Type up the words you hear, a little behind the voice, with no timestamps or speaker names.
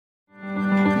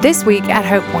This week at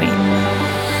Hope Point.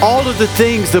 All of the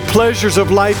things, the pleasures of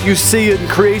life you see in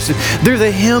creation, they're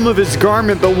the hem of his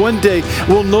garment, but one day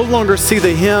we'll no longer see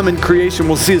the hem in creation,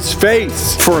 we'll see his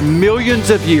face. For millions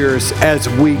of years, as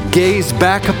we gaze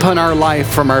back upon our life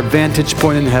from our vantage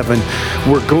point in heaven,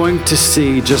 we're going to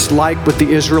see, just like with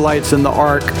the Israelites in the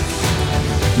ark,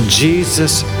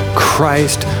 Jesus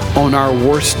Christ on our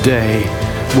worst day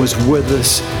was with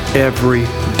us every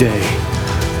day.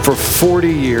 For 40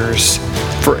 years,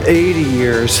 for 80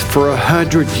 years, for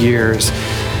 100 years,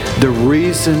 the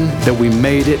reason that we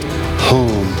made it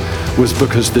home was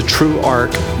because the true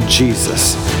ark,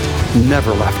 Jesus,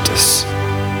 never left us.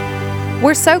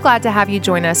 We're so glad to have you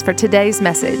join us for today's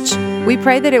message. We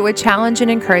pray that it would challenge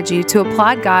and encourage you to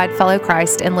applaud God, follow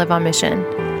Christ, and live on mission.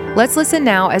 Let's listen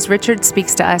now as Richard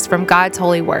speaks to us from God's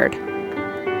holy word.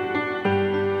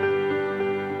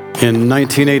 In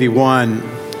 1981,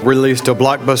 released a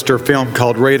blockbuster film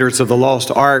called Raiders of the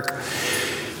Lost Ark.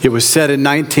 It was set in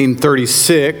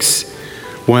 1936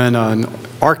 when an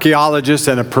archaeologist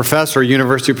and a professor, a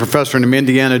university professor named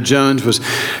Indiana Jones, was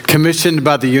commissioned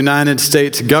by the United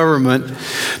States government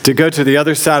to go to the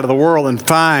other side of the world and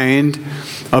find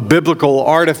a biblical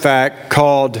artifact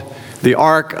called the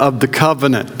Ark of the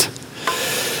Covenant.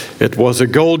 It was a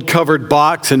gold-covered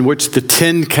box in which the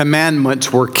 10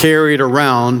 Commandments were carried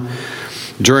around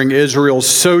during Israel's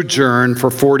sojourn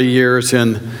for 40 years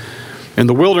in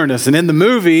the wilderness. And in the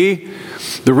movie,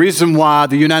 the reason why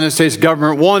the United States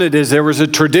government wanted is there was a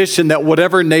tradition that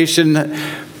whatever nation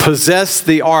possessed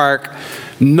the ark,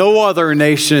 no other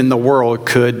nation in the world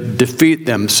could defeat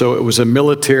them. So it was a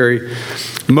military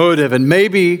motive. And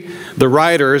maybe the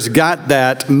writers got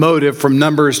that motive from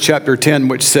Numbers chapter 10,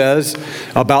 which says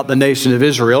about the nation of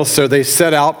Israel. So they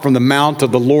set out from the mount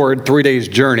of the Lord, 3 days'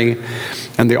 journey.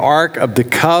 And the ark of the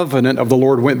covenant of the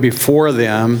Lord went before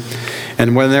them.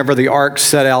 And whenever the ark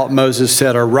set out, Moses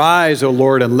said, "Arise, O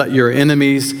Lord, and let your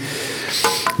enemies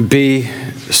be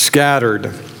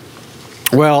scattered."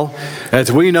 Well,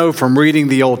 as we know from reading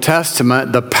the Old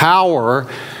Testament, the power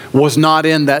was not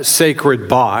in that sacred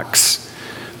box.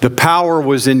 The power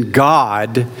was in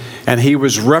God, and he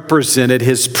was represented,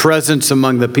 his presence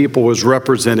among the people was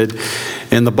represented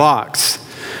in the box.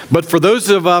 But for those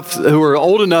of us who are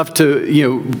old enough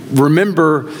to,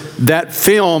 remember that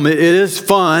film, it is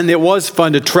fun. It was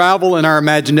fun to travel in our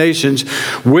imaginations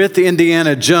with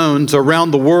Indiana Jones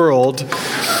around the world.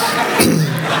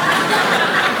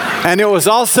 And it was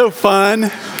also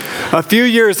fun a few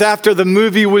years after the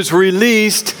movie was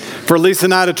released for Lisa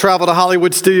and I to travel to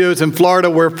Hollywood Studios in Florida,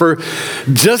 where for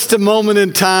just a moment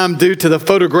in time, due to the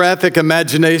photographic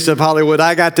imagination of Hollywood,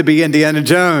 I got to be Indiana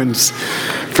Jones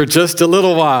for just a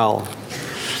little while.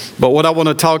 But what I want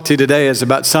to talk to you today is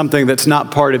about something that's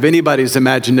not part of anybody's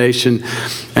imagination,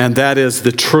 and that is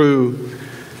the true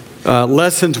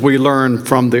lessons we learn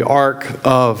from the Ark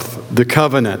of the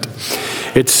Covenant.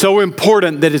 It's so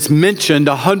important that it's mentioned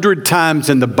 100 times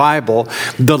in the Bible.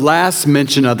 The last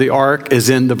mention of the ark is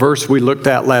in the verse we looked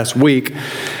at last week.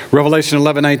 Revelation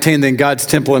 11:19, then God's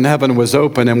temple in heaven was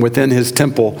open, and within his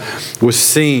temple was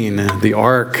seen the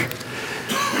ark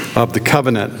of the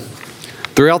covenant.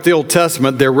 Throughout the Old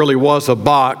Testament, there really was a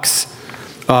box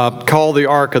called the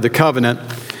Ark of the Covenant.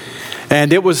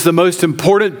 And it was the most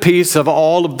important piece of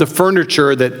all of the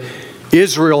furniture that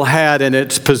Israel had in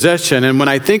its possession. And when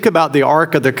I think about the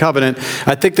Ark of the Covenant,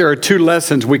 I think there are two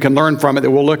lessons we can learn from it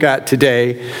that we'll look at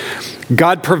today.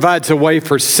 God provides a way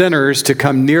for sinners to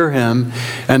come near him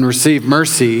and receive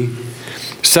mercy.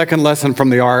 Second lesson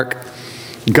from the Ark,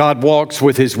 God walks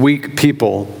with his weak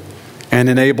people and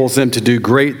enables them to do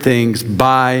great things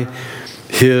by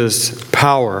his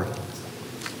power.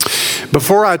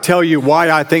 Before I tell you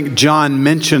why I think John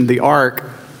mentioned the ark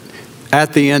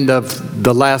at the end of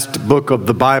the last book of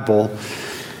the Bible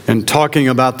and talking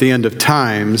about the end of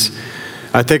times,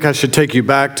 I think I should take you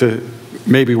back to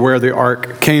maybe where the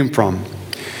ark came from.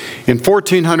 In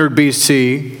 1400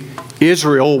 BC,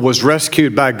 Israel was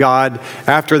rescued by God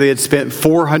after they had spent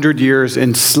 400 years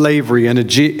in slavery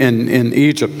in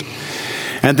Egypt.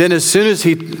 And then as soon as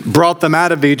he brought them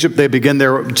out of Egypt, they began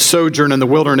their sojourn in the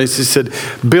wilderness. He said,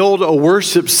 build a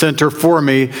worship center for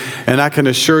me. And I can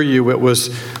assure you it was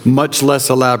much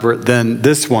less elaborate than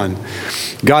this one.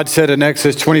 God said in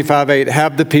Exodus 25:8,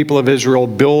 have the people of Israel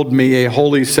build me a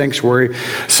holy sanctuary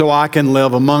so I can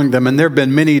live among them. And there have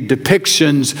been many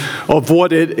depictions of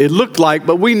what it looked like,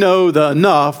 but we know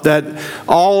enough that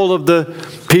all of the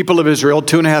people of Israel,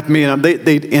 2.5 million,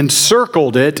 they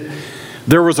encircled it.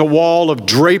 There was a wall of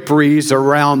draperies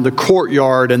around the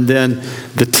courtyard, and then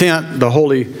the tent, the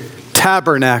holy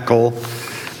tabernacle,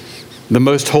 the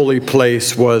most holy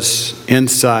place was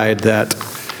inside that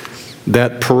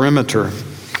that perimeter.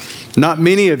 Not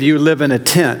many of you live in a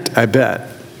tent, I bet.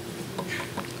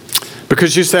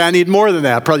 Because you say, I need more than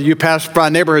that. Probably you pass by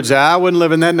neighborhoods, say, I wouldn't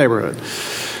live in that neighborhood.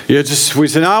 We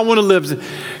say, no, I want to live.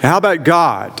 How about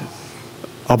God?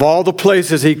 Of all the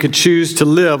places he could choose to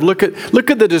live, look at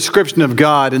the description of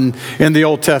God in the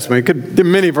Old Testament. There are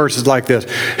many verses like this.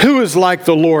 Who is like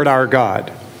the Lord our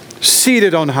God,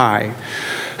 seated on high,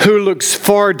 who looks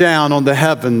far down on the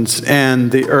heavens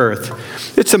and the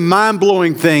earth? It's a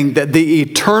mind-blowing thing that the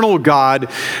eternal God,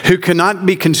 who cannot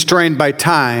be constrained by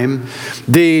time,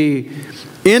 the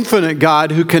infinite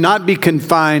God, who cannot be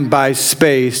confined by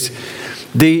space,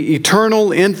 the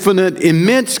eternal, infinite,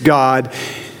 immense God,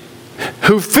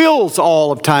 who fills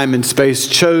all of time and space,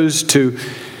 chose to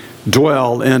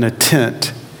dwell in a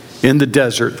tent in the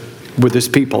desert with his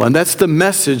people. And that's the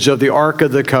message of the Ark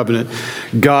of the Covenant,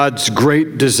 God's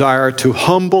great desire to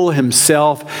humble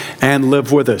himself and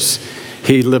live with us.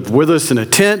 He lived with us in a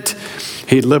tent.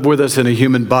 He lived with us in a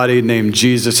human body named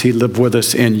Jesus. He lived with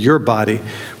us in your body,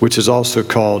 which is also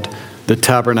called the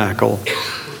tabernacle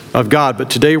of God. But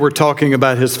today we're talking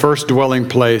about his first dwelling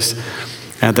place,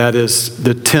 and that is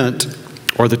the tent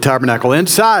or the tabernacle.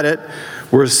 Inside it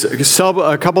were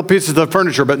a couple pieces of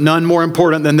furniture, but none more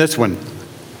important than this one.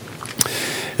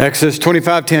 Exodus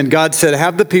 25:10, God said,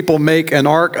 have the people make an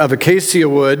ark of acacia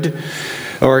wood,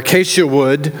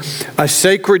 a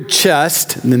sacred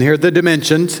chest, and then here are the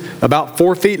dimensions, about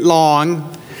 4 feet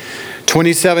long,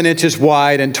 27 inches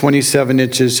wide, and 27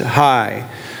 inches high.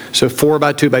 So 4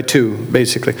 by 2 by 2,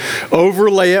 basically.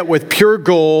 Overlay it with pure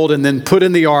gold, and then put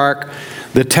in the ark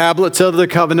the tablets of the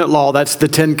covenant law. That's the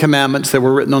 10 commandments that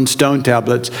were written on stone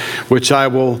tablets, which I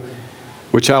will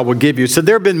give you. So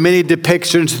there have been many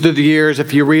depictions through the years.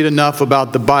 If you read enough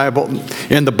about the Bible,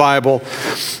 in the Bible,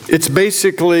 it's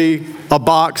basically a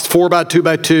box 4 by 2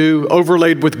 by 2,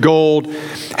 overlaid with gold,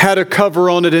 had a cover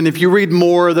on it. And if you read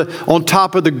more, on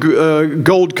top of the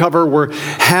gold cover were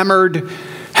hammered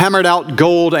out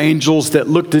gold angels that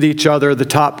looked at each other. The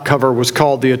top cover was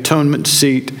called the atonement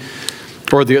seat,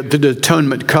 or the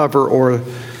atonement cover, or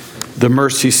the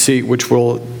mercy seat, which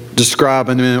we'll describe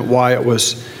in a minute why it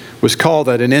was called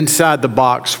that. And inside the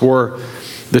box were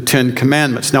the 10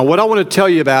 commandments. Now, what I want to tell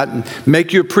you about and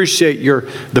make you appreciate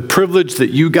the privilege that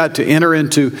you got to enter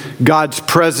into God's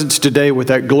presence today with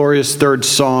that glorious third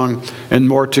song and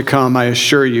more to come, I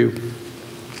assure you.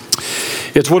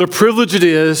 It's what a privilege it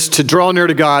is to draw near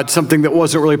to God, something that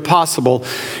wasn't really possible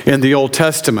in the Old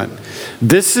Testament.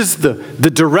 This is the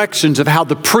directions of how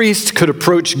the priest could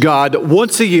approach God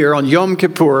once a year on Yom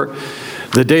Kippur,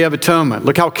 the Day of Atonement.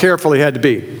 Look how careful he had to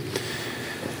be.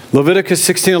 Leviticus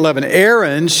 16:11,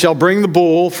 Aaron shall bring the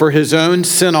bull for his own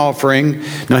sin offering.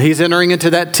 Now he's entering into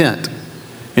that tent,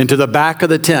 into the back of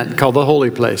the tent called the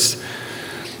holy place,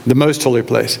 the most holy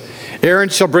place. Aaron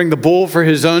shall bring the bull for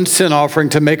his own sin offering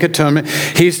to make atonement.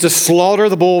 He's to slaughter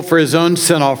the bull for his own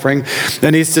sin offering.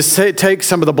 Then he's to take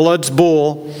some of the bull's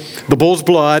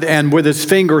blood, and with his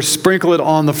finger sprinkle it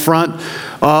on the front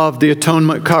of the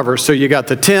atonement cover. So you got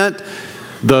the tent,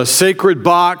 the sacred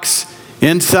box,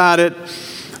 inside it,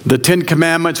 the 10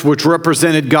 commandments, which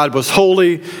represented God was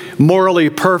holy, morally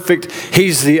perfect.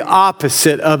 He's the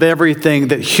opposite of everything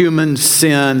that human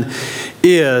sin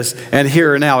is. And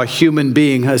here now, a human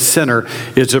being, a sinner,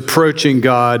 is approaching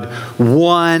God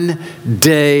one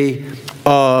day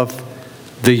of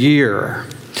the year.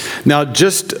 Now,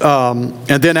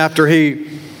 and then after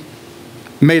he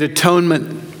made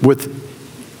atonement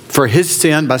for his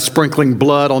sin by sprinkling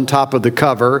blood on top of the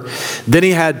cover, then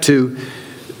he had to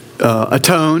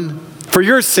atone for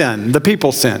your sin, the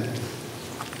people's sin.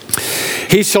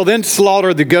 He shall then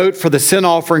slaughter the goat for the sin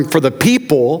offering for the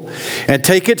people and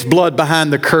take its blood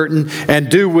behind the curtain and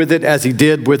do with it as he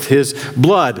did with his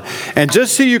blood. And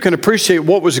just so you can appreciate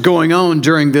what was going on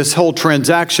during this whole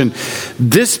transaction,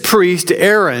 this priest,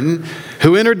 Aaron,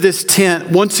 who entered this tent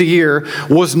once a year,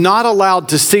 was not allowed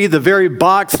to see the very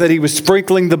box that he was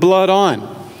sprinkling the blood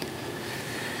on.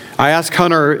 I asked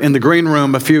Hunter in the green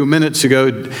room a few minutes ago,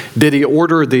 did he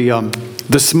order the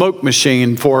smoke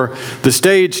machine for the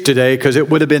stage today? Because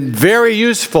it would have been very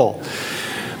useful.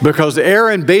 Because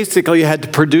Aaron basically had to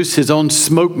produce his own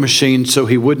smoke machine so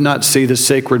he would not see the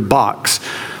sacred box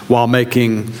while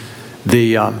making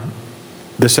the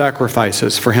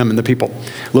sacrifices for him and the people.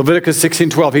 Leviticus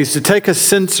 16:12, he's to take a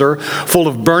censer full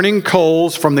of burning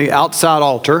coals from the outside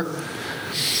altar,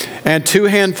 and 2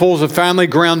 handfuls of finely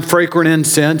ground fragrant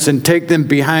incense, and take them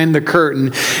behind the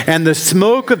curtain. And the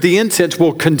smoke of the incense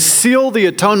will conceal the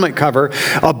atonement cover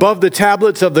above the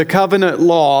tablets of the covenant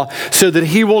law so that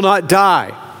he will not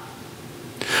die.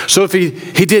 So if he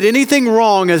did anything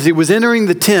wrong as he was entering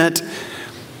the tent,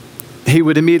 he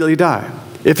would immediately die.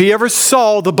 If he ever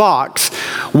saw the box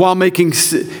while making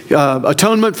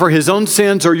atonement for his own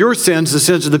sins or your sins, the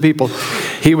sins of the people,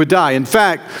 he would die. In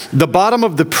fact, the bottom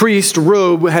of the priest's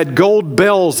robe had gold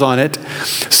bells on it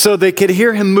so they could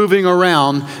hear him moving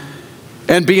around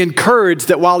and be encouraged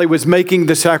that while he was making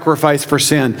the sacrifice for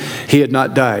sin, he had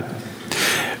not died.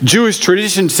 Jewish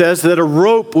tradition says that a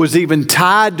rope was even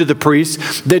tied to the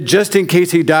priest, that just in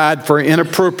case he died for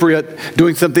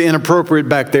doing something inappropriate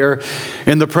back there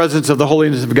in the presence of the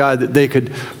holiness of God, that they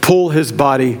could pull his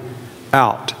body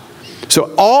out.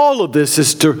 So all of this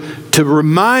is to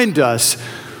remind us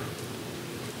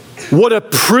what a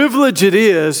privilege it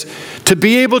is to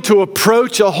be able to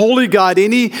approach a holy God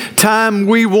any time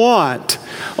we want,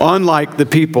 unlike the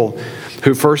people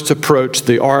who first approached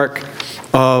the Ark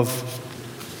of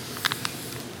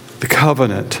the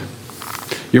Covenant.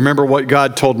 You remember what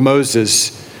God told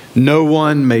Moses, no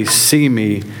one may see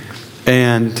me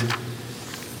and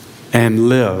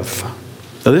live.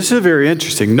 Now this is very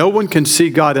interesting. No one can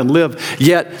see God and live.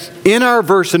 Yet in our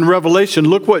verse in Revelation,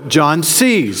 look what John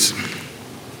sees.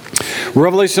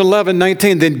 Revelation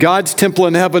 11:19, then God's temple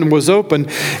in heaven was open,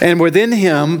 and within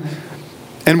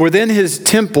his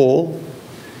temple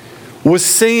was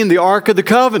seen the Ark of the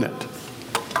Covenant.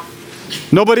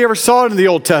 Nobody ever saw it in the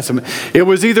Old Testament. It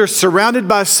was either surrounded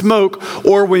by smoke,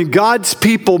 or when God's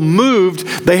people moved,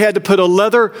 they had to put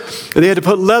leather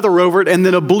over it and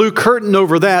then a blue curtain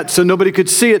over that so nobody could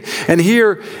see it. And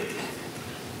here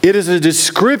it is a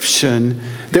description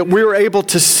that we're able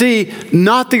to see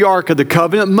not the Ark of the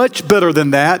Covenant, much better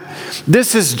than that.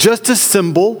 This is just a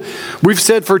symbol. We've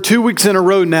said for 2 weeks in a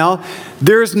row now,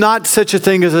 there's not such a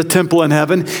thing as a temple in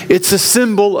heaven. It's a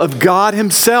symbol of God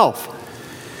himself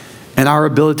and our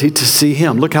ability to see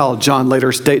him. Look how John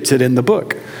later states it in the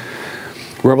book.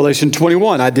 Revelation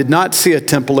 21, I did not see a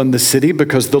temple in the city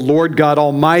because the Lord God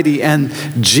Almighty and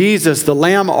Jesus, the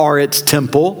Lamb, are its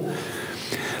temple.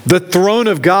 The throne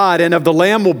of God and of the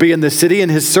Lamb will be in the city, and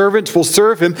his servants will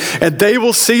serve him, and they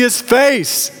will see his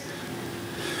face.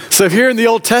 So here in the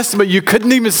Old Testament, you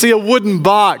couldn't even see a wooden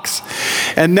box.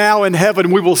 And now in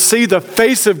heaven, we will see the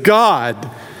face of God.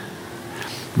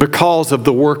 Because of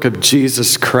the work of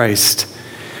Jesus Christ,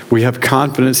 we have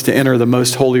confidence to enter the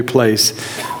most holy place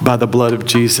by the blood of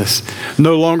Jesus.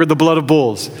 No longer the blood of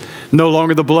bulls, no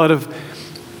longer the blood of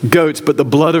goats, but the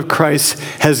blood of Christ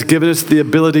has given us the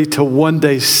ability to one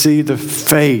day see the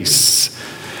face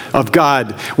of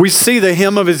God. We see the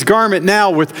hem of his garment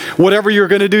now with whatever you're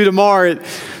going to do tomorrow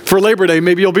for Labor Day.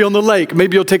 Maybe you'll be on the lake.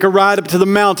 Maybe you'll take a ride up to the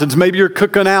mountains. Maybe you're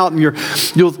cooking out and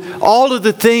you'll all of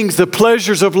the things, the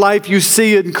pleasures of life you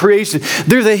see in creation.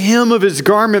 They're the hem of his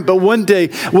garment, but one day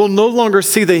we'll no longer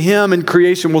see the hem in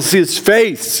creation. We'll see his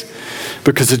face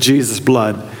because of Jesus'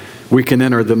 blood. We can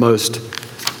enter the most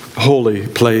holy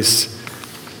place.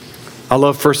 I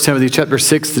love 1 Timothy chapter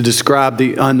 6 to describe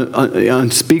the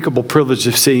unspeakable privilege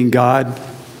of seeing God,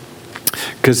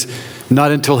 because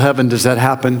not until heaven does that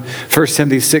happen. 1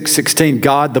 Timothy 6:16,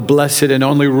 God, the blessed and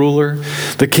only ruler,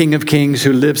 the King of kings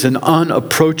who lives in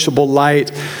unapproachable light,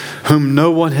 whom no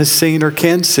one has seen or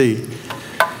can see.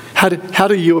 How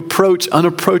do you approach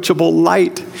unapproachable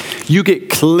light? You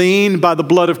get cleaned by the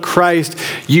blood of Christ.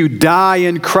 You die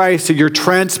in Christ and you're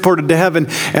transported to heaven.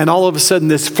 And all of a sudden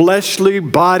this fleshly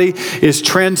body is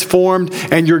transformed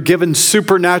and you're given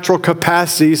supernatural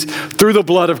capacities through the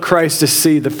blood of Christ to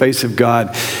see the face of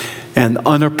God. And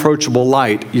unapproachable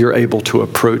light, you're able to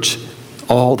approach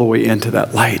all the way into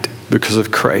that light because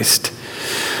of Christ.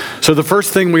 So the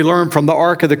first thing we learn from the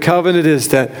Ark of the Covenant is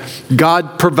that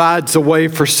God provides a way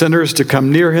for sinners to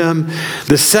come near him.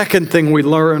 The second thing we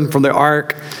learn from the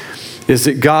Ark is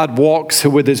that God walks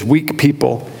with his weak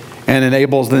people and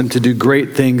enables them to do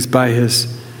great things by his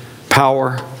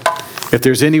power. If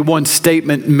there's any one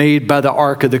statement made by the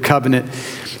Ark of the Covenant,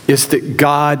 it's that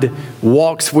God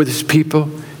walks with his people,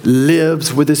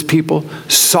 lives with his people,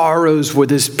 sorrows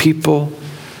with his people.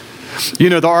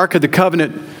 You know, the Ark of the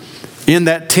Covenant, in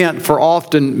that tent for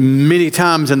often many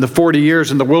times in the 40 years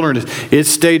in the wilderness, it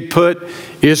stayed put.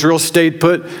 Israel stayed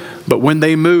put. But when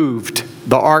they moved,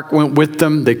 the ark went with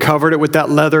them. They covered it with that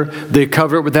leather. They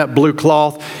covered it with that blue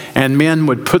cloth. And men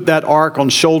would put that ark on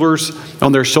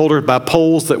their shoulders by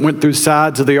poles that went through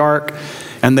sides of the ark.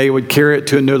 And they would carry it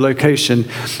to a new location,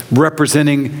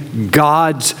 representing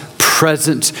God's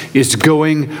presence is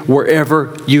going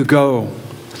wherever you go.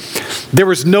 There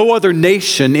was no other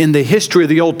nation in the history of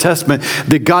the Old Testament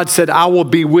that God said, I will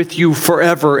be with you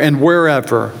forever and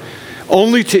wherever.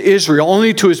 Only to Israel,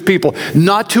 only to his people,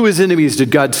 not to his enemies did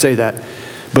God say that,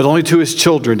 but only to his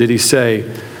children did he say,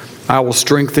 I will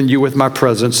strengthen you with my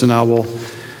presence and I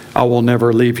will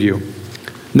never leave you.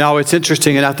 Now, it's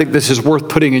interesting, and I think this is worth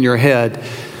putting in your head.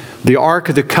 The Ark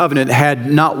of the Covenant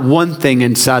had not one thing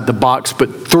inside the box,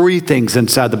 but three things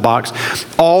inside the box.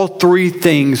 All three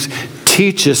things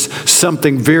teach us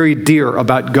something very dear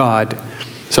about God.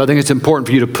 So I think it's important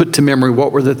for you to put to memory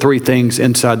what were the three things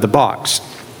inside the box.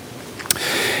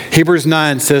 Hebrews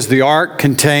 9 says the ark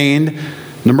contained,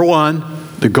 number one,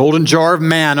 the golden jar of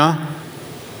manna.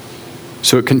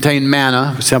 So it contained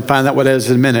manna. So I'll find out what it is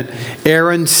in a minute.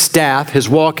 Aaron's staff, his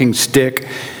walking stick,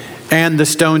 and the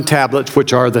stone tablets,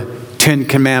 which are the 10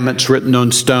 Commandments written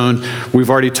on stone. We've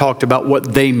already talked about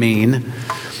what they mean.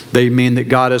 They mean that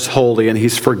God is holy and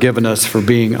He's forgiven us for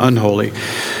being unholy.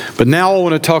 But now I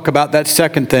want to talk about that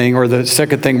second thing, or the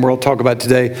second thing we'll talk about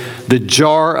today, the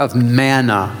jar of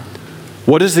manna.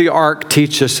 What does the ark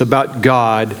teach us about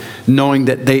God, knowing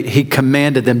that He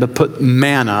commanded them to put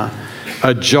manna,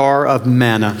 a jar of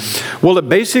manna? Well, it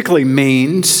basically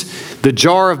means, the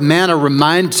jar of manna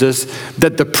reminds us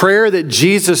that the prayer that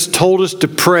Jesus told us to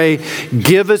pray,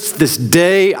 give us this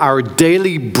day our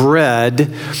daily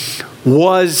bread,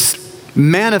 was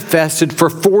manifested for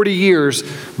 40 years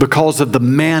because of the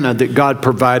manna that God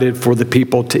provided for the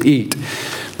people to eat.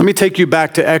 Let me take you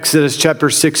back to Exodus chapter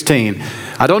 16.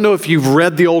 I don't know if you've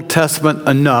read the Old Testament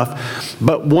enough,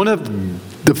 but one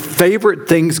of the favorite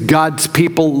things God's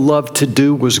people loved to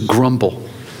do was grumble.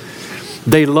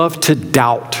 They loved to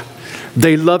doubt.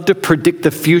 They love to predict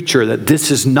the future, that this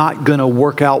is not going to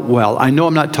work out well. I know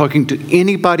I'm not talking to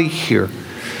anybody here,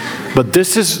 but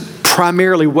this is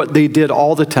primarily what they did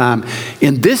all the time.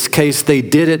 In this case, they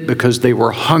did it because they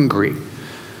were hungry.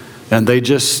 And they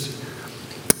just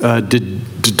they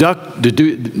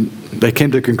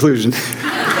came to the conclusion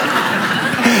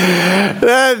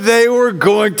that they were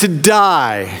going to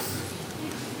die.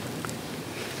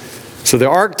 So the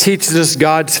ark teaches us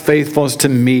God's faithfulness to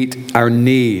meet our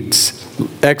needs.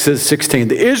 Exodus 16.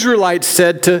 The Israelites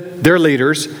said to their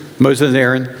leaders, Moses and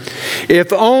Aaron,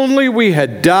 if only we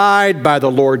had died by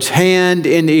the Lord's hand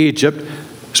in Egypt.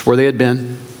 That's where they had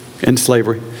been in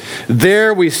slavery.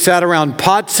 There we sat around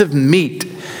pots of meat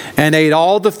and ate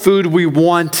all the food we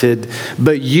wanted,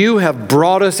 but you have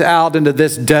brought us out into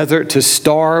this desert to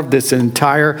starve this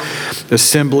entire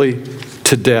assembly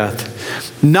to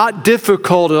death. Not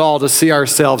difficult at all to see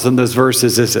ourselves in those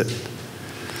verses, is it?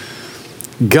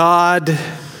 God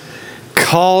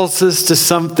calls us to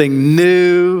something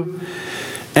new,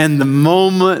 and the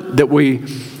moment that we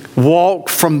walk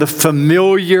from the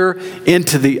familiar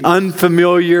into the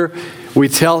unfamiliar, we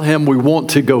tell Him we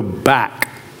want to go back.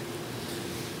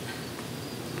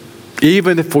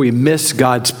 Even if we miss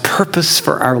God's purpose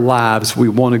for our lives, we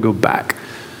want to go back.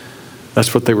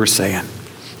 That's what they were saying.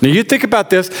 Now you think about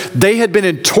this. They had been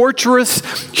in torturous,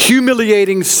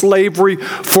 humiliating slavery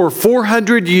for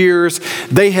 400 years.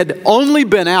 They had only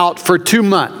been out for 2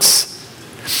 months.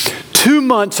 2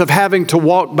 months of having to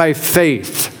walk by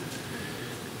faith.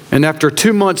 And after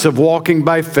 2 months of walking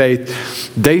by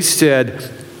faith, they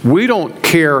said, we don't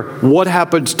care what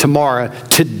happens tomorrow.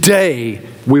 Today,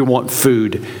 we want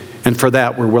food. And for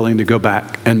that, we're willing to go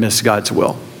back and miss God's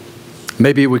will.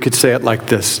 Maybe we could say it like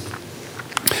this.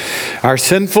 Our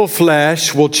sinful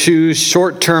flesh will choose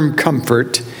short-term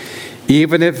comfort,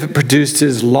 even if it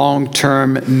produces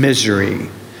long-term misery.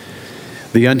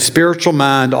 The unspiritual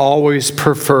mind always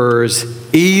prefers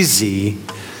easy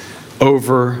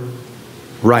over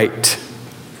right.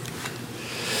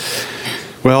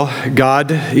 Well,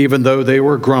 God, even though they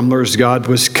were grumblers, God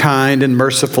was kind and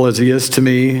merciful as He is to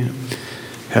me.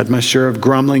 Had my share of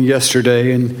grumbling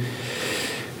yesterday, and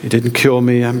it didn't kill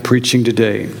me. I'm preaching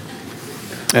today.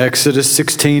 Exodus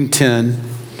 16:10.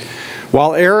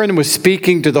 While Aaron was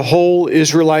speaking to the whole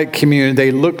Israelite community,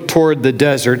 they looked toward the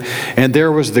desert, and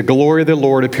there was the glory of the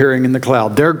Lord appearing in the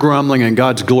cloud. They're grumbling, and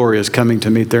God's glory is coming to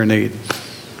meet their need.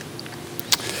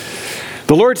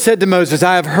 The Lord said to Moses,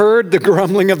 I have heard the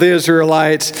grumbling of the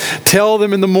Israelites. Tell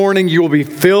them in the morning you will be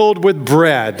filled with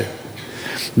bread.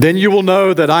 Then you will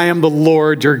know that I am the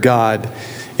Lord your God.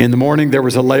 In the morning there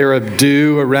was a layer of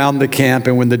dew around the camp,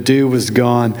 and when the dew was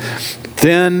gone,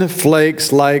 thin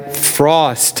flakes like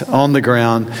frost on the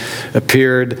ground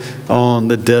appeared on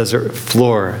the desert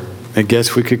floor. I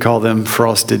guess we could call them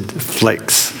frosted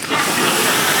flakes.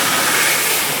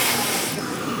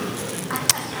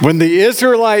 When the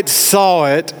Israelites saw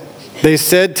it, they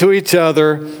said to each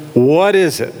other, what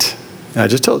is it? I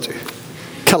just told you.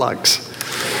 Kellogg's.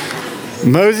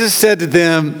 Moses said to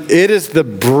them, it is the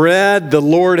bread the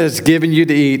Lord has given you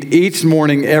to eat. Each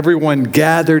morning, everyone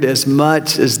gathered as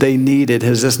much as they needed.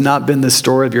 Has this not been the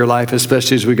story of your life,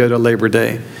 especially as we go to Labor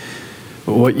Day?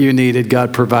 What you needed,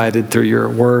 God provided through your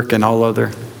work and all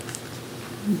other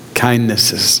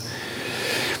kindnesses.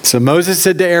 So Moses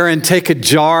said to Aaron, take a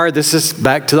jar. This is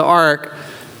back to the ark.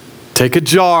 Take a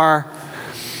jar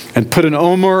and put an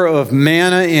omer of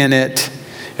manna in it,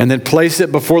 and then place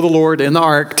it before the Lord in the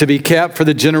ark to be kept for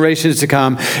the generations to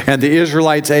come. And the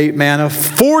Israelites ate manna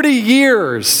 40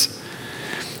 years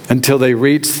until they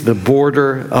reached the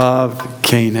border of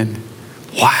Canaan.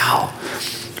 Wow.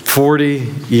 40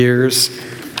 years.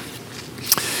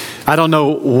 I don't know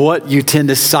what you tend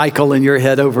to cycle in your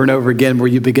head over and over again where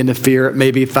you begin to fear.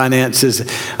 Maybe finances.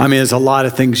 I mean, there's a lot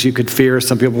of things you could fear.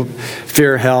 Some people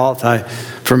fear health.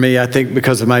 For me, I think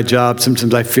because of my job,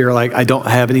 sometimes I fear like I don't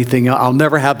have anything. I'll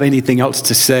never have anything else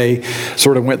to say.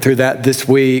 Sort of went through that this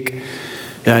week.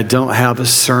 And I don't have a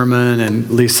sermon. And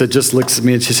Lisa just looks at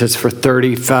me and she says, for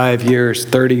 35 years,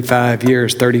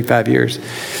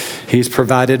 He's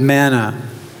provided manna,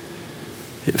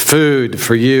 food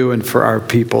for you and for our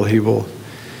people. He will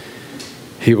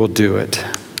do it.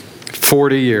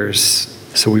 40 years.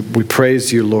 So we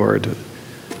praise you, Lord.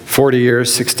 40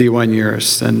 years, 61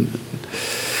 years, and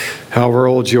however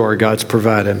old you are, God's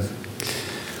provided.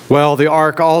 Well, the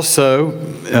ark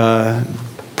also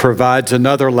provides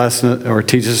another lesson, or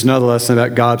teaches another lesson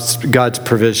about God's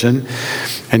provision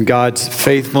and God's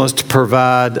faithfulness to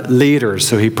provide leaders.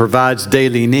 So He provides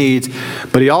daily needs,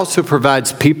 but He also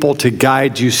provides people to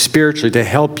guide you spiritually, to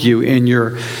help you in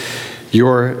your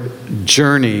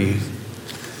journey.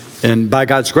 And by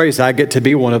God's grace, I get to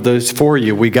be one of those for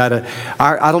you.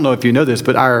 I don't know if you know this,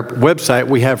 but our website,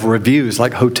 we have reviews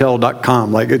like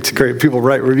hotel.com. Like, it's great. People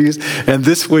write reviews. And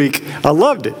this week, I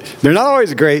loved it. They're not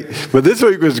always great, but this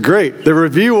week was great. The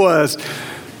review was,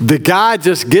 the guy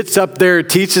just gets up there,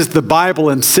 teaches the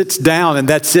Bible, and sits down, and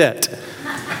that's it.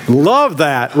 Love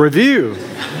that review.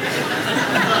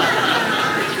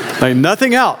 Like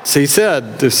nothing else, he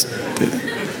said.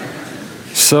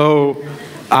 So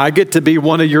I get to be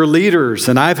one of your leaders,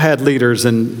 and I've had leaders,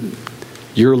 and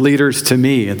you're leaders to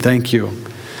me, and thank you.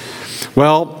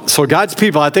 Well, so God's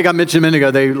people, I think I mentioned a minute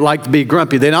ago, they like to be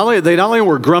grumpy. They not only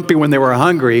were grumpy when they were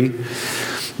hungry,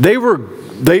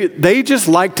 they just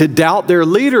like to doubt their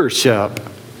leadership.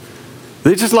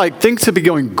 They just like things to be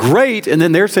going great, and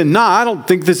then they're saying, I don't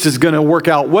think this is going to work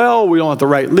out well. We don't have the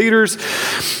right leaders.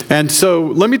 And so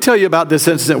let me tell you about this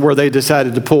incident where they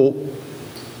decided to pull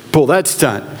that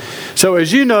stunt. So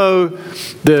as you know,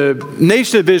 the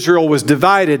nation of Israel was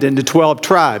divided into 12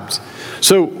 tribes.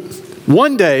 So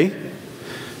one day,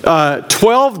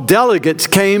 12 delegates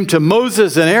came to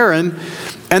Moses and Aaron,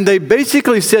 and they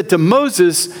basically said to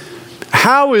Moses,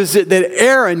 how is it that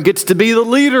Aaron gets to be the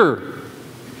leader?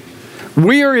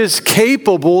 We are as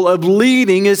capable of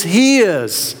leading as he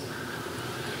is.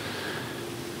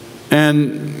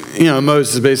 And,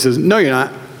 Moses basically says, no, you're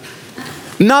not.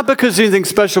 Not because there's anything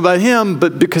special about him,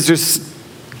 but because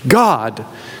God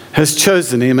has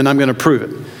chosen him, and I'm going to prove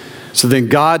it. So then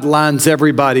God lines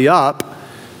everybody up,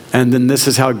 and then this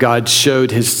is how God showed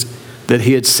that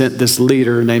he had sent this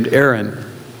leader named Aaron.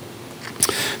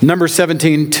 Numbers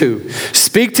 17:2.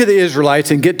 Speak to the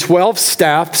Israelites and get 12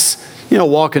 staffs,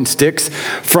 walking sticks,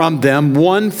 from them,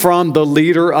 one from the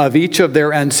leader of each of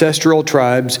their ancestral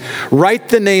tribes. Write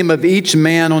the name of each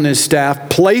man on his staff.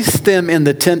 Place them in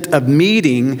the tent of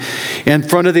meeting in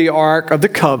front of the ark of the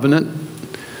covenant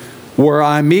where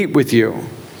I meet with you.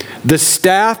 The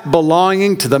staff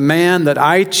belonging to the man that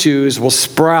I choose will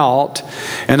sprout,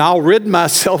 and I'll rid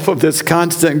myself of this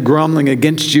constant grumbling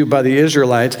against you by the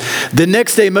Israelites. The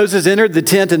next day Moses entered the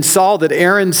tent and saw that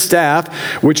Aaron's staff,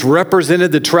 which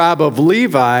represented the tribe of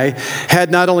Levi,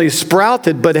 had not only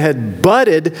sprouted, but had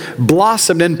budded,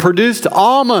 blossomed, and produced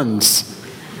almonds.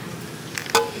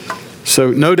 So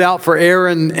no doubt for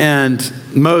Aaron and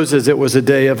Moses, it was a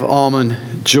day of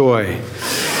almond joy.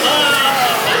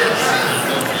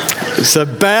 It's a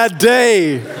bad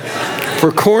day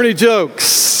for corny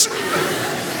jokes.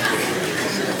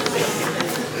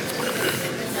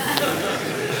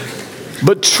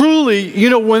 But truly,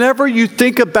 whenever you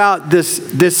think about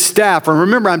this staff, and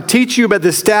remember, I'm teaching you about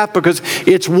this staff because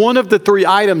it's one of the 3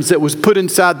 items that was put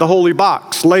inside the holy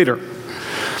box later.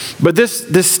 But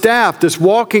this staff, this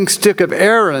walking stick of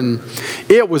Aaron,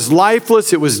 it was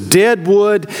lifeless, it was dead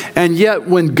wood, and yet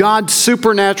when God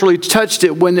supernaturally touched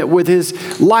it with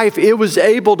his life, it was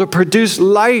able to produce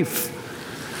life.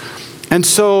 And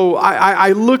so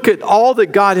I look at all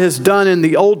that God has done in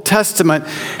the Old Testament,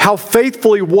 how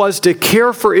faithful he was to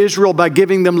care for Israel by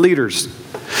giving them leaders.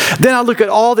 Then I look at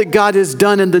all that God has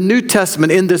done in the New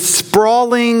Testament, in the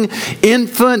sprawling,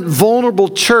 infant, vulnerable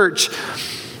church,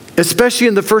 especially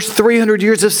in the first 300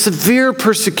 years of severe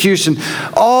persecution.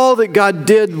 All that God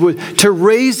did was to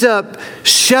raise up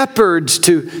shepherds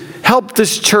to help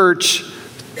this church.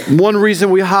 One reason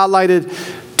we highlighted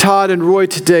Todd and Roy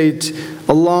today,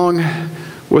 along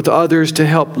with others, to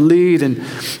help lead. And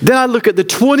then I look at the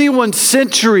 21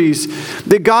 centuries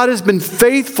that God has been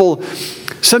faithful.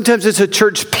 Sometimes it's a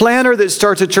church planner that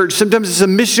starts a church. Sometimes it's a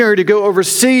missionary to go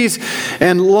overseas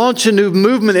and launch a new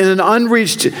movement in an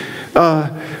unreached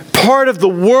part of the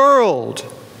world.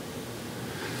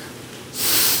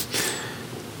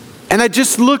 And I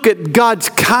just look at God's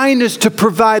kindness to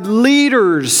provide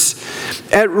leaders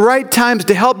at right times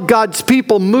to help God's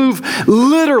people move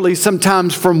literally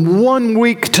sometimes from one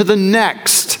week to the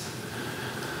next.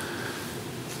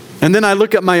 And then I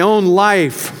look at my own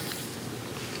life.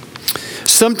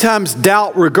 Sometimes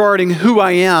doubt regarding who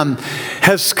I am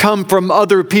has come from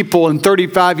other people in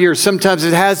 35 years. Sometimes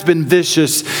it has been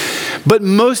vicious. But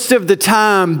most of the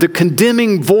time, the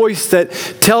condemning voice that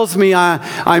tells me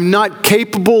I'm not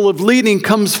capable of leading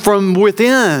comes from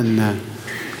within.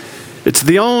 It's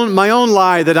my own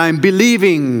lie that I'm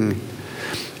believing.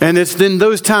 And it's in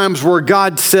those times where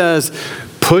God says,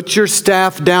 put your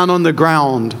staff down on the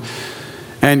ground.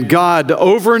 And God,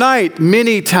 overnight,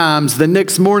 many times, the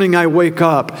next morning I wake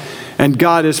up and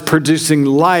God is producing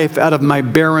life out of my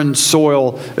barren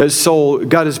soul.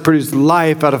 God has produced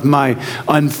life out of my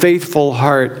unfaithful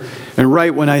heart. And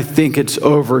right when I think it's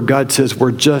over, God says,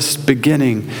 we're just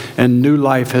beginning and new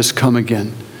life has come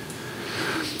again.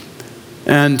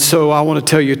 And so I want to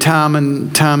tell you time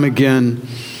and time again,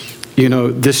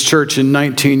 this church in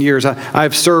 19 years,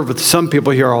 I've served with some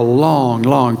people here a long,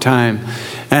 long time.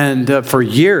 And for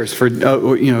years.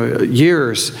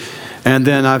 And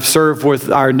then I've served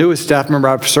with our newest staff member.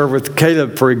 I've served with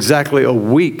Caleb for exactly a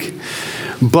week.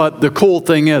 But the cool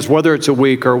thing is, whether it's a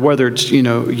week or whether it's,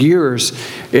 years,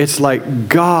 it's like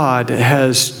God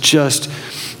has just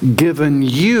given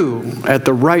you at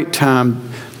the right time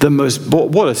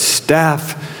what a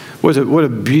staff, what a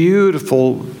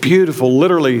beautiful, beautiful,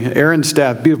 literally Aaron's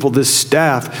staff, beautiful. This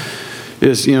staff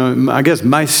is, I guess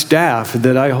my staff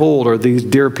that I hold are these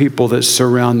dear people that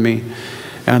surround me.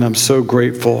 And I'm so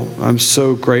grateful. I'm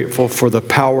so grateful for the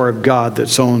power of God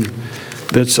that's on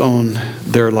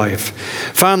their life.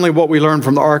 Finally, what we learn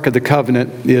from the Ark of the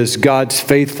Covenant is God's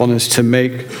faithfulness to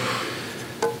make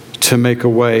a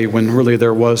way when really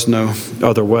there was no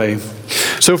other way.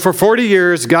 So for 40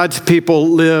 years, God's people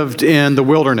lived in the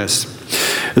wilderness.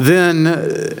 Then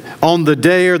on the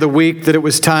day or the week that it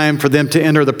was time for them to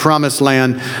enter the promised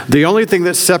land, the only thing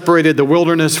that separated the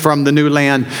wilderness from the new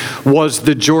land was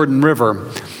the Jordan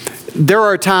River. There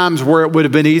are times where it would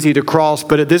have been easy to cross,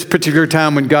 but at this particular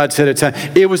time when God said it's time,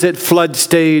 it was at flood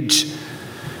stage.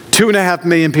 2.5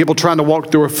 million people trying to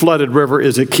walk through a flooded river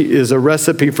is a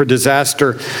recipe for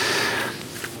disaster.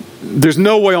 There's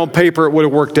no way on paper it would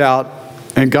have worked out.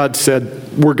 And God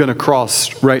said, we're going to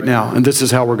cross right now. And this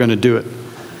is how we're going to do it.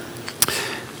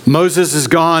 Moses is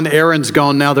gone. Aaron's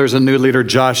gone. Now there's a new leader,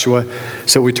 Joshua.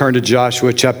 So we turn to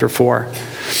Joshua chapter 4.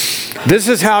 This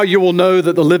is how you will know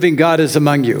that the living God is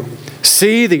among you.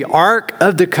 See, the Ark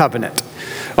of the Covenant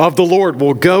of the Lord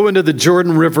will go into the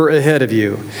Jordan River ahead of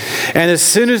you. And as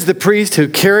soon as the priests who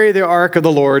carry the Ark of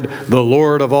the Lord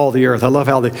of all the earth. I love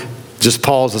how they just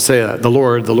pause to say that. The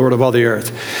Lord of all the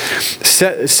earth.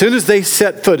 As soon as they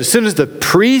set foot, as soon as the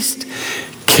priest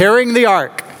carrying the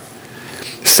ark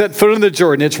set foot in the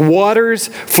Jordan, its waters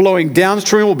flowing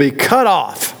downstream will be cut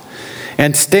off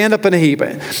and stand up in a heap.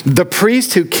 The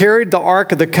priest who carried the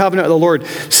Ark of the Covenant of the Lord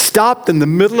stopped in the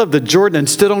middle of the Jordan and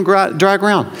stood on dry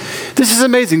ground. This is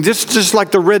amazing. Just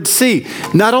like the Red Sea.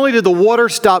 Not only did the water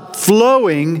stop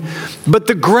flowing, but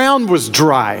the ground was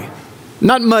dry.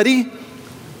 Not muddy.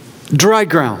 Dry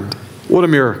ground. What a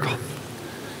miracle.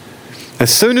 As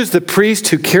soon as the priest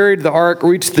who carried the ark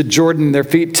reached the Jordan, their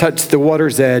feet touched the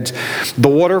water's edge. The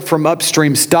water from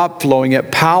upstream stopped flowing.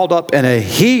 It piled up in a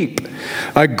heap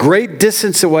a great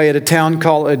distance away at a town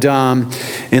called Adam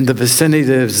in the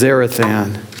vicinity of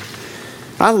Zarethan.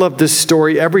 I love this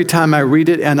story every time I read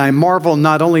it, and I marvel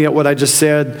not only at what I just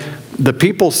said. The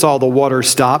people saw the water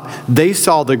stop. They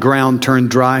saw the ground turn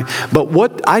dry. But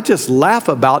what I just laugh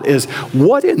about is,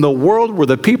 what in the world were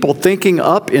the people thinking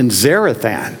up in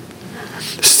Zarethan?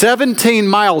 17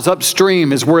 miles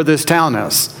upstream is where this town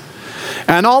is.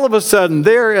 And all of a sudden,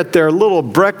 they're at their little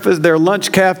breakfast, their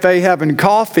lunch cafe having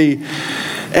coffee.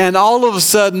 And all of a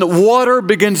sudden, water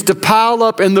begins to pile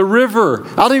up in the river.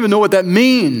 I don't even know what that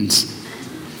means.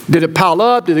 Did it pile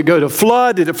up? Did it go to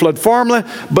flood? Did it flood farmland?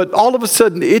 But all of a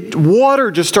sudden, water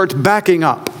just starts backing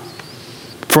up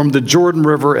from the Jordan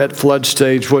River at flood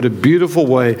stage. What a beautiful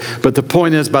way. But the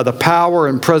point is, by the power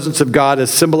and presence of God as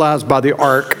symbolized by the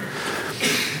ark,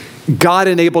 God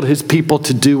enabled his people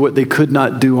to do what they could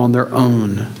not do on their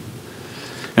own.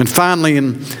 And finally,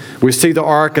 in We see the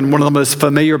ark in one of the most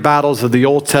familiar battles of the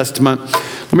Old Testament.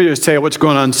 Let me just tell you what's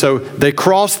going on. So they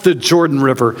crossed the Jordan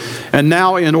River, and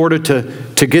now in order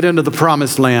to get into the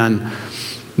promised land,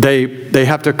 they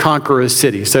have to conquer a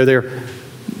city. So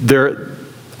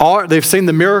they've seen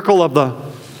the miracle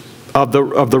of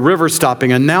the river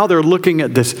stopping, and now they're looking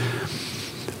at this.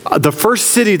 The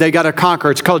first city they got to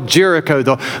conquer, it's called Jericho.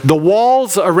 The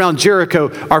walls around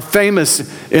Jericho are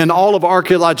famous in all of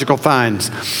archaeological finds.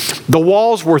 The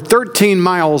walls were 13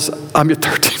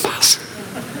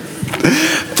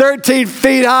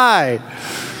 feet high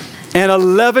and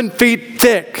 11 feet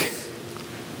thick.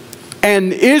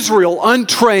 And Israel,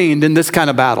 untrained in this kind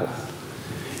of battle,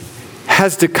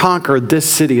 has to conquer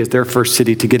this city as their first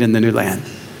city to get in the new land.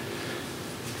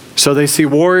 So they see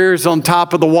warriors on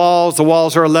top of the walls. The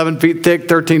walls are 11 feet thick,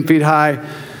 13 feet high.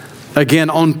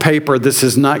 Again, on paper, this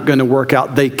is not going to work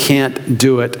out. They can't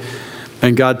do it.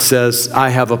 And God says, I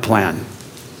have a plan.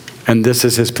 And this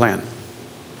is his plan.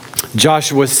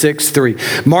 Joshua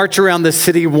 6:3. March around the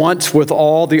city once with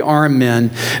all the armed men.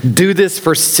 Do this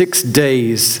for 6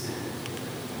 days.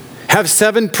 Have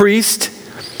 7 priests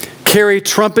carry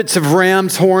trumpets of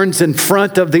ram's horns in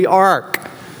front of the ark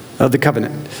of the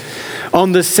covenant.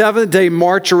 On the 7th day,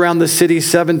 march around the city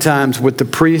 7 times with the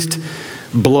priest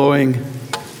blowing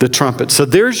the trumpet. So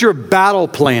there's your battle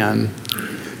plan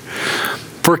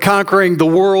for conquering the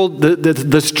world,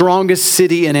 the strongest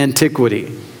city in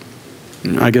antiquity.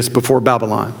 I guess before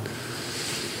Babylon.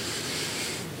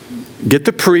 Get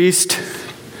the priest,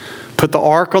 put the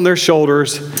ark on their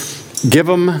shoulders, give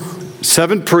them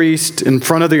 7 priests in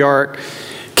front of the ark,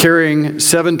 carrying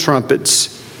 7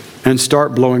 trumpets, and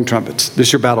start blowing trumpets. This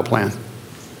is your battle plan.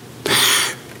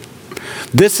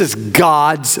 This is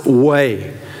God's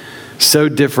way. So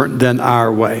different than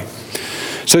our way.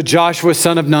 So Joshua,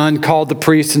 son of Nun, called the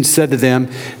priests and said to them,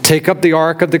 take up the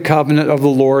ark of the covenant of the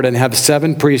Lord and have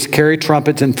 7 priests carry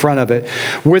trumpets in front of it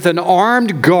with an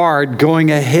armed guard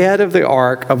going ahead of the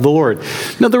ark of the Lord.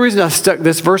 Now, the reason I stuck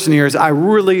this verse in here is I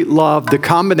really love the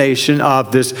combination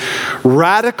of this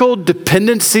radical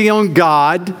dependency on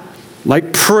God,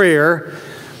 like prayer,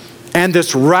 and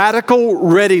this radical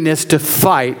readiness to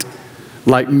fight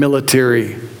like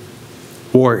military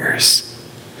warriors.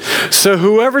 So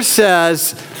whoever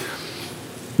says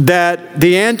that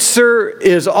the answer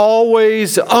is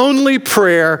always only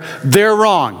prayer, they're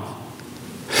wrong.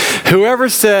 Whoever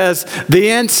says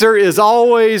the answer is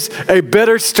always a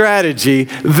better strategy,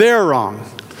 they're wrong.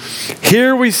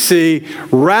 Here we see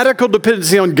radical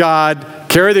dependency on God,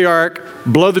 carry the ark,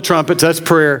 blow the trumpets, that's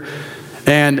prayer,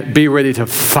 and be ready to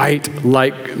fight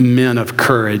like men of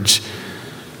courage,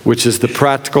 which is the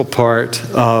practical part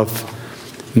of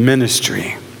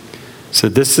ministry. So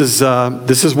this is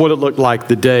what it looked like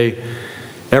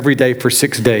every day for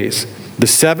 6 days. The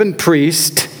 7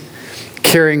 priests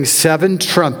carrying 7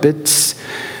 trumpets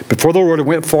before the Lord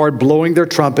went forward, blowing their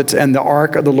trumpets, and the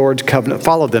ark of the Lord's covenant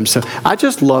followed them. So I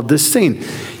just love this scene.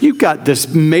 You've got this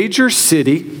major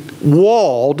city,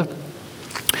 walled,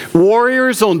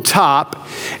 warriors on top,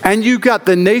 and you've got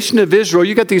the nation of Israel.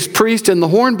 You've got these priests and the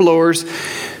horn blowers.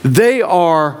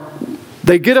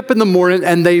 They get up in the morning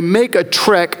and they make a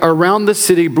trek around the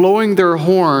city blowing their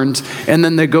horns, and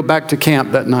then they go back to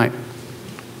camp that night.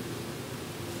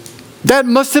 That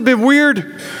must have been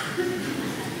weird.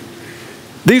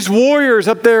 These warriors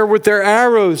up there with their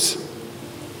arrows,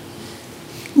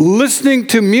 listening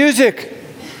to music,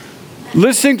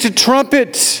 listening to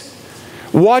trumpets,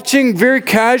 watching very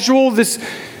casual this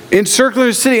encircling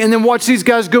the city, and then watch these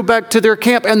guys go back to their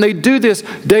camp, and they do this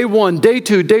day 1, day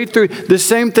 2, day 3, the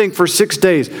same thing for 6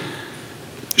 days.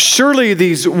 Surely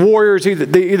these warriors,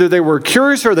 either they were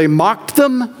curious or they mocked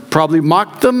them, probably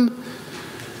mocked them,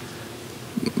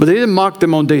 but they didn't mock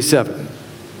them on day 7.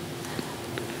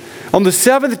 On the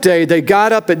 7th day, they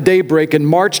got up at daybreak and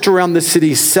marched around the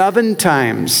city 7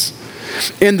 times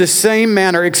in the same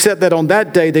manner, except that on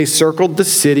that day they circled the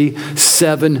city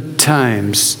 7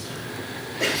 times.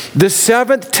 The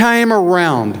 7th time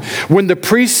around, when the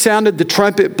priest sounded the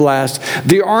trumpet blast,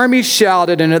 the army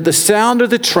shouted, and at the sound of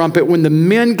the trumpet, when the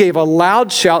men gave a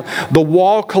loud shout, the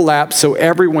wall collapsed, so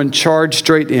everyone charged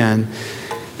straight in,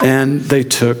 and they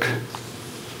took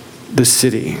the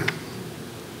city.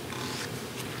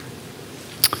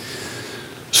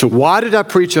 So why did I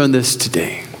preach on this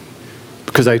today?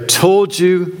 Because I told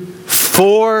you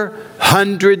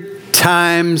 400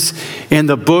 times in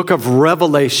the book of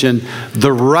Revelation,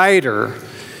 the writer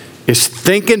is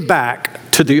thinking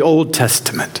back to the Old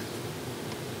Testament.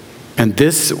 And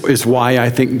this is why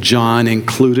I think John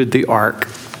included the ark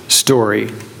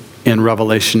story in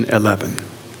Revelation 11.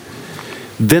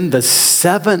 Then the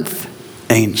 7th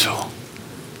angel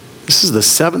This is the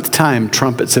 7th time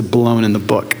trumpets have blown in the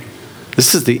book.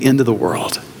 This is the end of the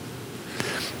world.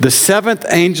 The 7th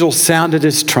angel sounded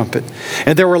his trumpet,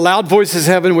 and there were loud voices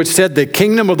in heaven which said, the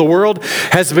kingdom of the world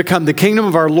has become the kingdom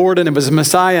of our Lord and of his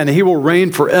Messiah, and he will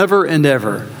reign forever and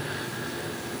ever.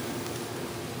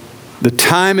 The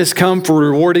time has come for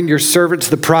rewarding your servants,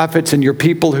 the prophets, and your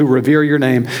people who revere your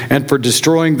name, and for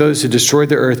destroying those who destroy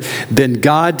the earth. Then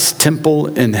God's temple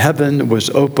in heaven was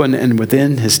open, and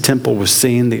within his temple was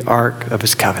seen the ark of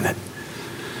his covenant.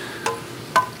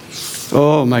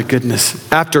 Oh my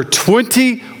goodness. After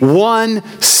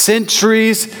 21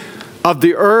 centuries of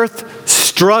the earth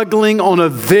struggling on a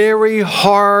very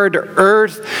hard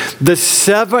earth, the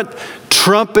 7th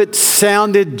trumpet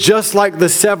sounded just like the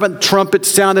 7th trumpet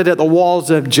sounded at the walls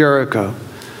of Jericho.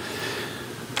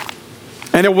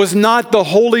 And it was not the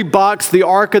holy box, the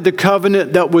Ark of the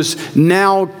Covenant, that was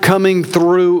now coming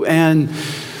through and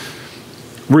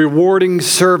rewarding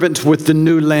servants with the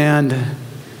new land.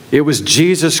 It was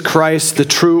Jesus Christ, the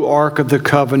true Ark of the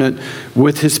Covenant,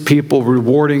 with his people,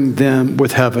 rewarding them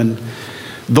with heaven.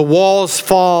 The walls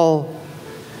fall.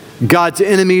 God's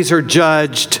enemies are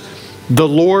judged. The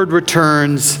Lord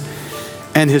returns,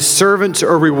 and his servants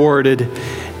are rewarded.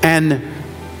 And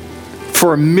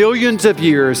for millions of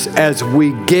years, as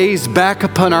we gaze back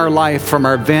upon our life from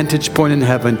our vantage point in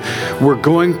heaven, we're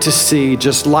going to see,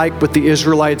 just like with the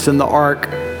Israelites in the ark,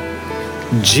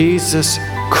 Jesus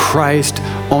Christ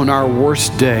on our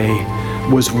worst day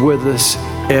was with us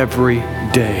every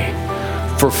day.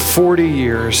 For 40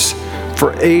 years,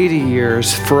 for 80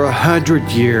 years, for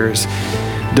 100 years,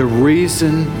 the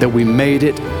reason that we made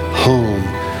it home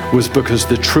was because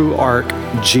the true ark,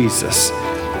 Jesus,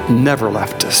 never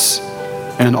left us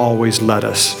and always led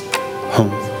us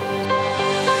home.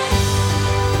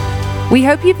 We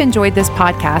hope you've enjoyed this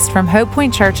podcast from Hope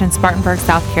Point Church in Spartanburg,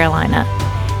 South Carolina.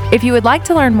 If you would like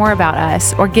to learn more about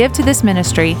us or give to this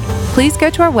ministry, please go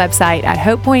to our website at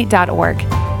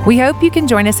hopepoint.org. We hope you can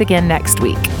join us again next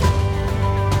week.